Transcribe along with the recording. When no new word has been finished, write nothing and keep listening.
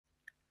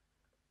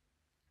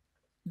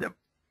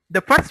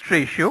The first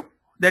ratio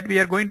that we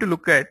are going to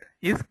look at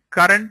is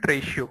current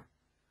ratio,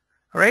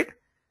 right?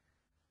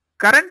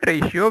 Current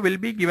ratio will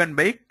be given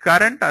by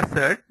current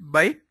asset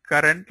by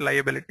current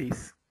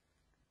liabilities.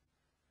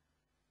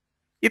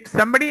 If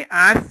somebody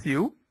asks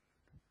you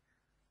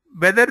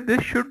whether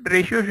this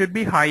ratio should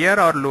be higher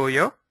or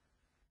lower,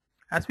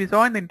 as we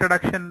saw in the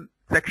introduction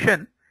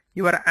section,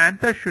 your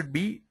answer should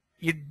be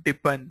it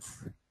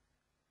depends.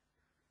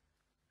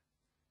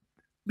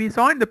 We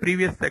saw in the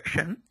previous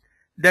section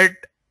that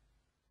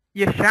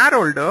a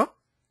shareholder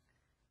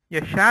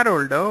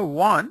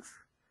wants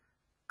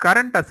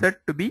current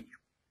asset to be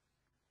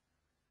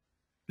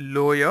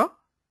lower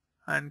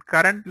and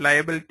current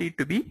liability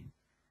to be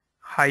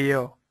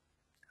higher,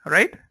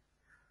 right?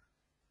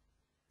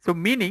 So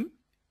meaning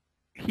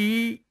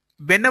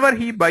whenever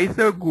he buys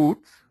a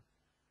goods,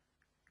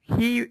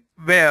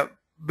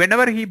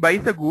 whenever he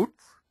buys a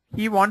goods,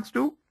 he wants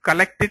to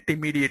collect it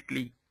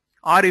immediately,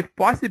 or if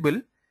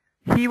possible,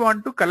 he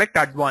wants to collect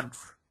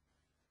advance.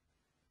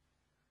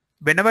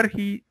 Whenever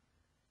he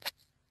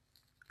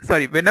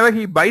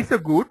buys a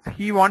goods,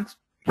 he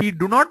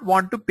do not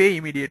want to pay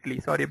immediately.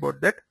 Sorry about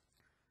that.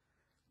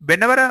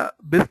 Whenever a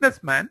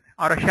businessman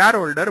or a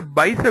shareholder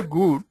buys a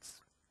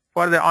goods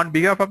on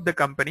behalf of the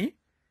company,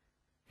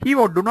 he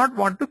do not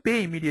want to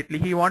pay immediately.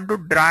 He wants to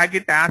drag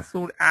it as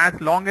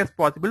long as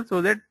possible,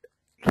 so that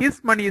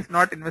his money is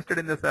not invested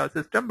in the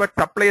system, but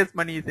supplier's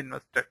money is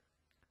invested.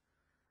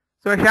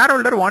 So a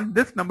shareholder wants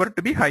this number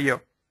to be higher.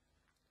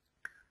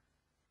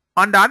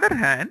 On the other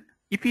hand,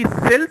 if he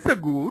sells a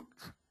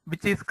goods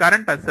which is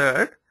current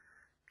asset,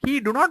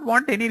 he do not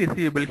want any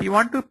receivable. He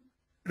wants to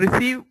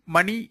receive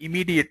money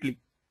immediately,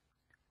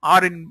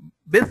 or in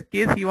this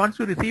case he wants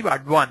to receive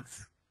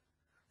advance.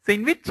 So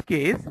in which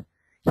case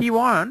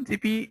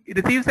if he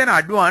receives an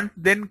advance,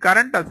 then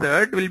current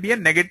asset will be a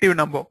negative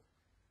number,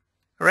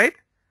 right?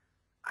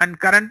 And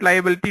current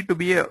liability will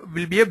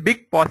be a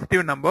big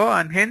positive number,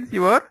 and hence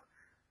your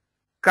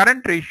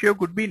current ratio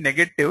could be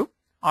negative.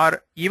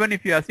 Or even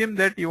if you assume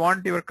that you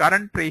want your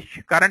current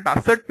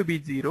asset to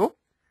be 0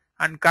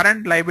 and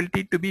current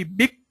liability to be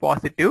big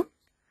positive,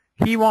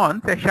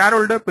 a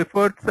shareholder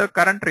prefers a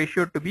current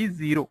ratio to be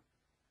 0,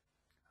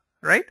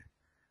 right?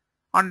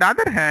 On the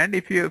other hand,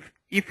 if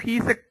he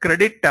is a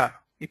creditor,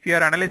 if you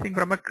are analyzing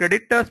from a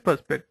creditor's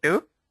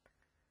perspective,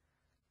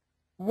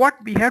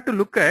 what we have to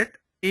look at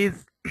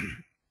is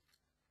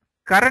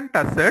current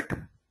asset.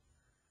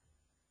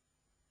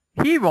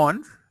 He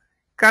wants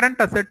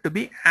current asset to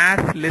be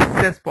as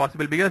less as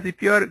possible, because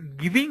if you are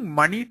giving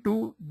money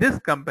to this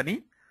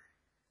company,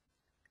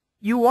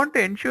 you want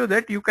to ensure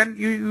that you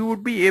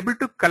would be able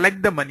to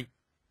collect the money,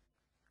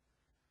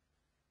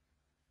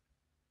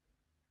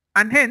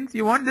 and hence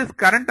you want this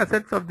current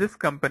assets of this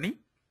company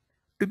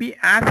to be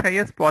as high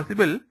as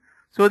possible,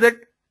 so that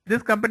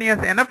this company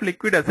has enough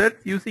liquid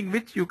assets using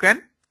which you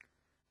can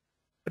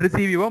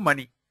receive your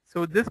money.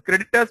 So this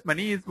creditor's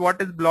money is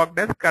what is blocked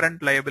as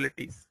current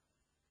liabilities.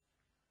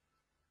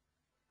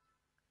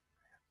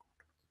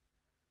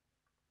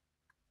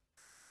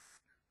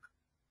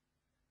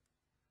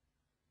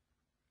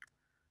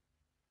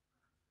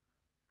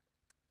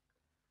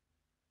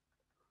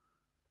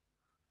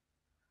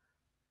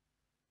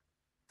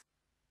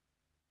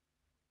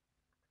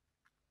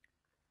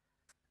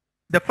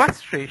 The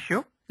first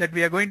ratio that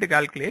we are going to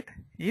calculate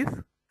is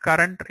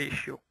current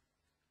ratio.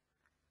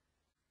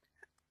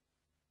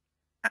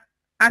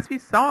 As we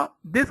saw,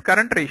 this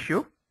current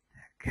ratio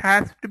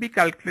has to be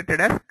calculated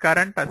as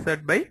current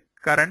asset by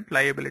current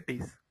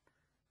liabilities.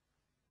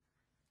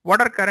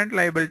 What are current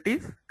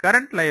liabilities?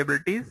 Current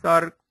liabilities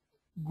are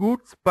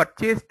goods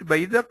purchased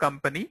by the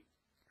company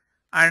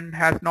and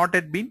has not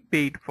yet been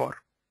paid for.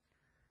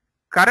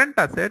 Current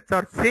assets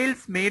are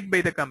sales made by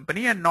the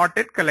company and not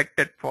yet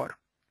collected for,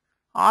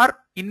 or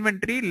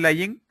inventory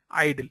lying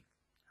idle,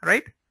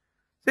 right?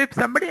 So if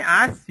somebody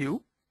asks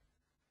you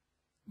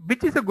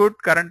which is a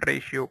good current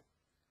ratio,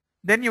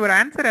 then your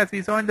answer, as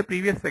we saw in the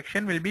previous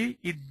section, will be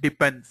it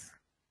depends.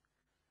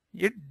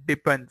 It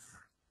depends.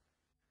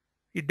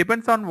 It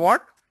depends on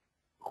what?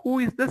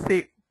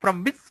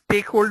 From which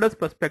stakeholder's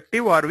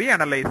perspective are we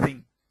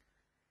analyzing?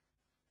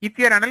 If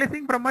you are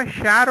analyzing from a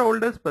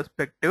shareholder's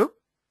perspective,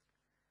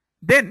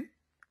 then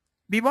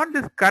we want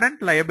this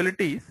current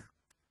liabilities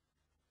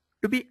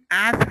to be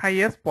as high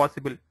as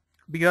possible,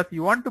 because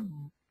you want to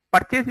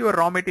purchase your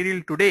raw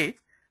material today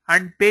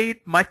and pay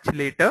it much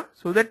later,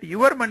 so that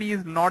your money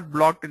is not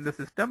blocked in the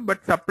system,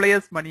 but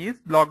supplier's money is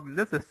blocked in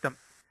the system.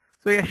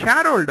 So a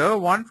shareholder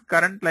wants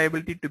current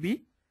liability to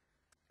be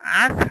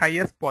as high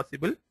as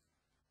possible.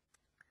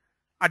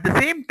 At the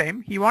same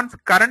time, he wants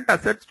current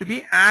assets to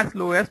be as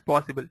low as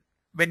possible.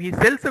 When he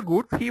sells a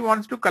goods, he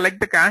wants to collect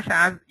the cash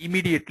as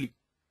immediately,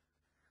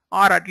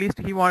 or at least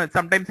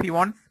sometimes he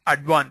wants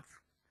advance.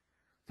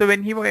 So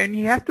when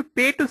he has to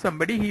pay to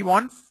somebody, he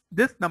wants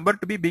this number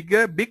to be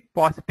big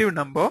positive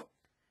number.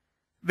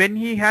 When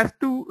he has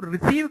to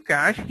receive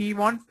cash, he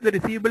wants the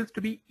receivables to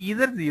be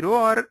either 0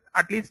 or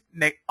at least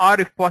or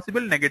if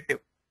possible negative.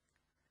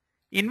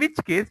 In which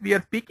case we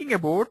are speaking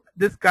about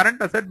this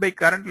current asset by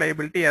current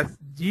liability as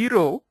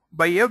 0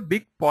 by a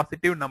big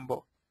positive number,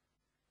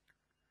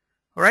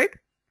 right?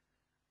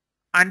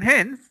 And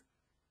hence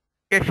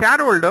a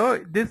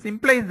shareholder, this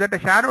implies that a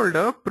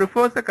shareholder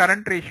prefers the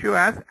current ratio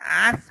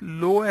as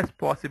low as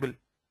possible.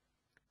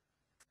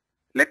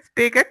 Let's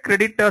take a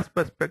creditor's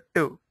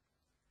perspective.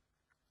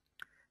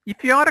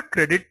 If you are a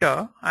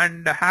creditor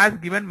and has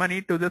given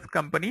money to this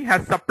company,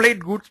 has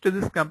supplied goods to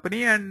this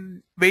company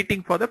and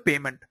waiting for the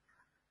payment,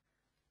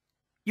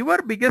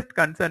 your biggest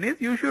concern is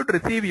you should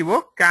receive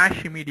your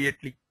cash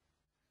immediately,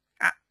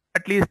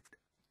 at least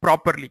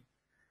properly.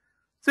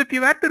 So if you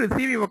were to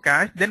receive your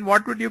cash, then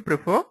what would you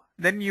prefer?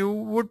 Then you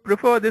would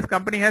prefer this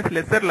company has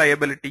lesser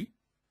liability,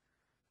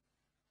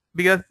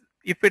 because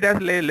if it has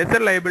lesser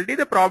liability,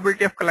 the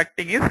probability of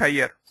collecting is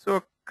higher.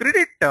 So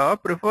creditor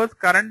prefers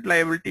current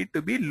liability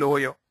to be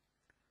lower,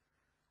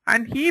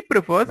 and he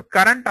prefers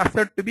current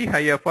asset to be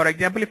higher. For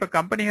example, if a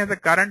company has a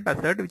current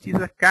asset which is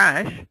a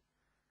cash,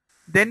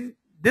 then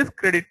this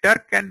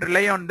creditor can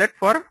rely on that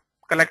for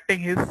collecting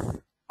his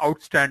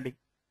outstanding.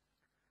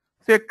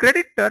 So a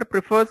creditor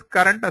prefers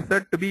current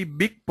asset to be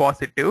big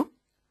positive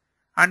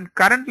and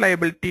current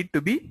liability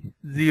to be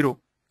 0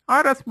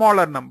 or a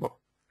smaller number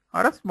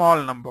or a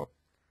small number.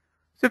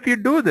 So if you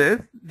do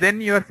this,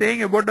 then you are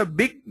saying about a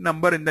big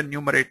number in the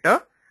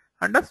numerator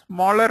and a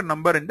smaller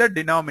number in the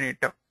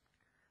denominator.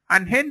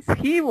 And hence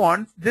he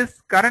wants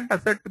this current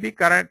asset to be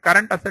current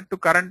asset to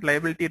current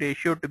liability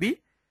ratio to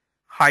be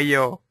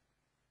higher.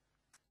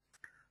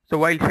 So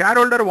while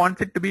shareholder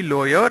wants it to be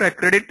lower, a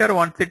creditor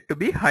wants it to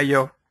be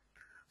higher.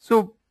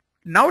 So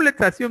now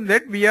let's assume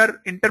that we are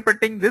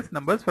interpreting these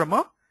numbers from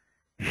a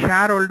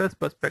shareholder's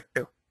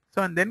perspective.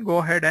 So and then go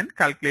ahead and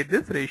calculate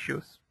these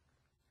ratios.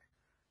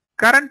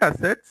 Current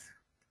assets,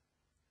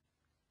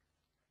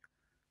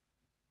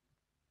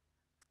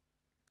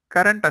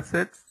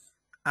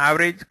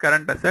 average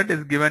current asset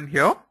is given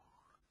here.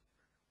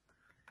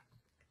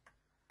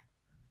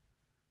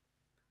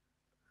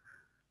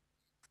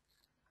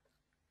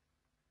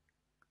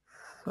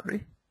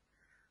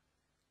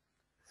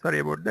 Sorry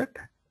about that.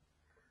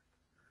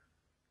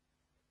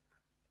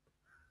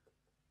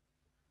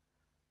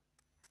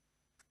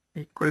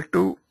 Equal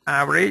to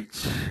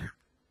average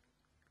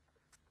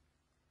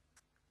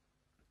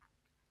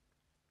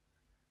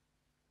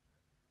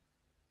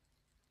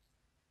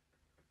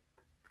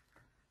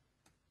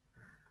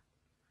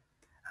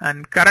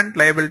and current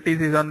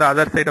liabilities is on the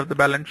other side of the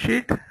balance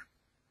sheet.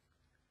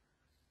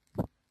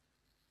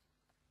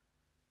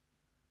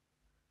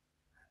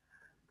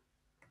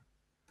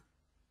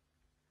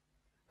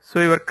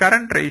 So your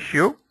current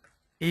ratio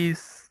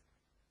is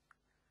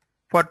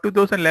for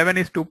 2011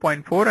 is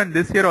 2.4 and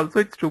this year also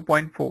it's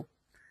 2.4.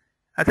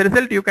 As a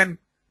result, you can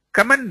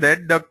comment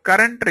that the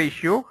current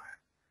ratio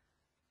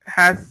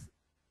has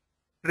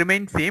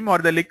remained same, or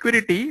the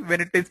liquidity when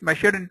it is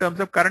measured in terms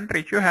of current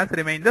ratio has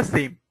remained the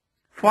same.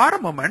 For a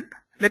moment,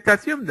 let's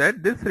assume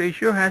that this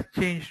ratio has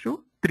changed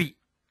to 3.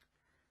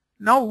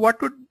 Now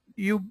what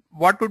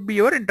would be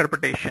your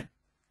interpretation?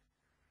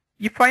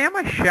 If I am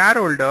a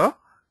shareholder,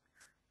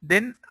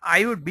 then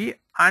I would be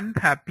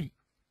unhappy.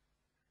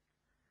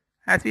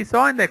 As we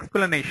saw in the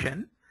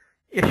explanation,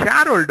 a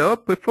shareholder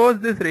prefers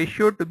this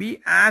ratio to be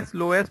as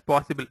low as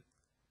possible.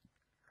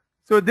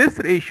 So this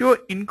ratio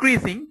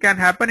increasing can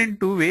happen in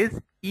two ways.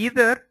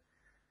 Either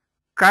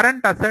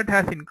current asset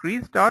has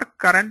increased or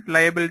current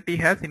liability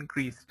has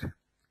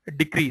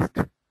decreased.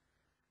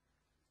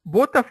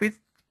 Both of which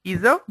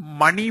is a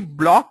money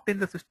blocked in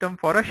the system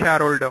for a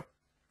shareholder,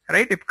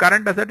 right? If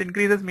current asset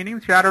increases,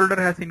 meaning shareholder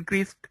has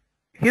increased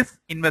his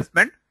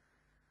investment,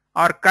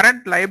 or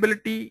current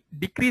liability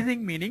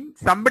decreasing, meaning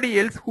somebody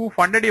else who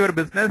funded your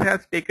business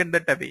has taken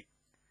that away.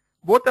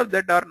 Both of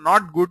that are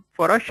not good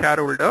for a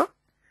shareholder,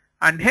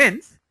 and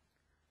hence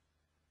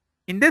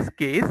in this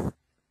case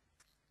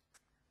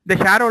the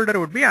shareholder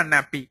would be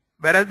unhappy,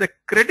 whereas the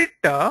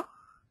creditor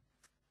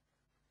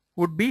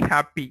would be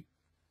happy,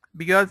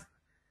 because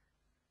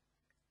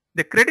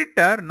the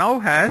creditor now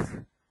has,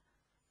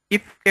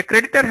 if a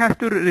creditor has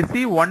to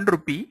receive 1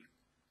 rupee,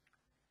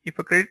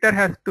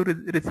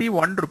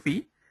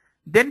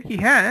 then he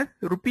has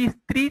rupees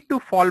 3 to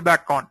fall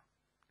back on.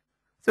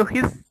 So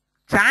his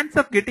chance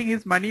of getting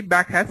his money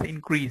back has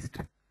increased,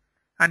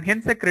 and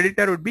hence a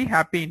creditor would be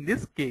happy in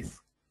this case.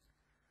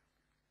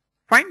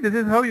 Fine, this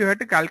is how you have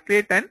to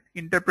calculate and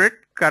interpret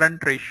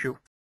current ratio.